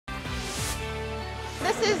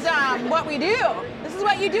This is what we do. This is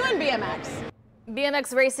what you do in BMX.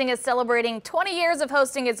 BMX racing is celebrating 20 years of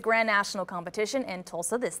hosting its Grand National competition in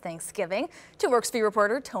Tulsa this Thanksgiving. 2WorksV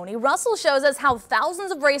reporter Tony Russell shows us how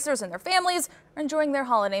thousands of racers and their families are enjoying their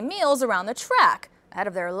holiday meals around the track ahead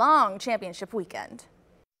of their long championship weekend.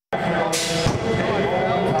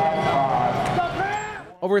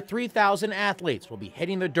 Over 3,000 athletes will be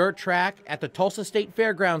hitting the dirt track at the Tulsa State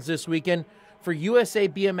Fairgrounds this weekend for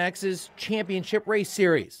USABMX's championship race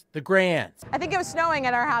series, the Grands. I think it was snowing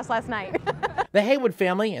at our house last night. The Haywood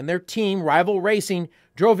family and their team, Rival Racing,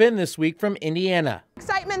 drove in this week from Indiana.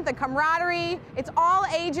 Excitement, the camaraderie, it's all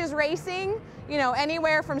ages racing, you know,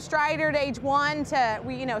 anywhere from Strider to age 1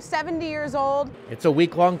 to 70 years old. It's a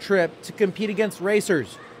week-long trip to compete against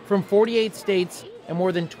racers from 48 states and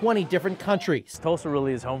more than 20 different countries. Tulsa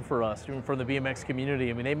really is home for us, even from the BMX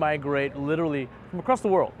community. I mean, they migrate literally from across the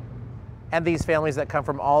world. And these families that come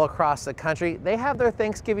from all across the country, they have their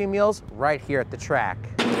Thanksgiving meals right here at the track.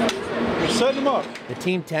 We're setting them up. The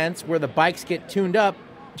team tents, where the bikes get tuned up,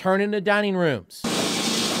 turn into dining rooms.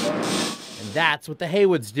 And that's what the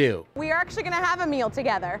Haywoods do. We are actually going to have a meal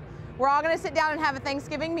together. We're all going to sit down and have a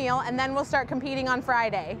Thanksgiving meal, and then we'll start competing on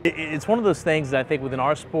Friday. It's one of those things that I think within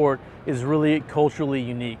our sport is really culturally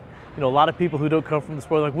unique. You know, a lot of people who don't come from the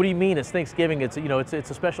sport are like, what do you mean it's Thanksgiving? It's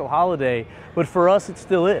a special holiday. But for us, it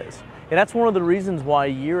still is. And that's one of the reasons why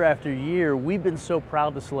year after year we've been so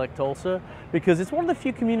proud to select Tulsa, because it's one of the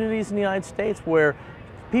few communities in the United States where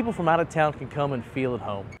people from out of town can come and feel at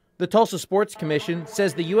home. The Tulsa Sports Commission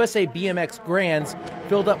says the USABMX Grands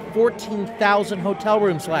filled up 14,000 hotel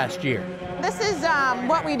rooms last year. This is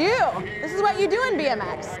what we do. This is what you do in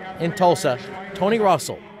BMX. In Tulsa, Tony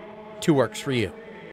Russell, 2Works for You.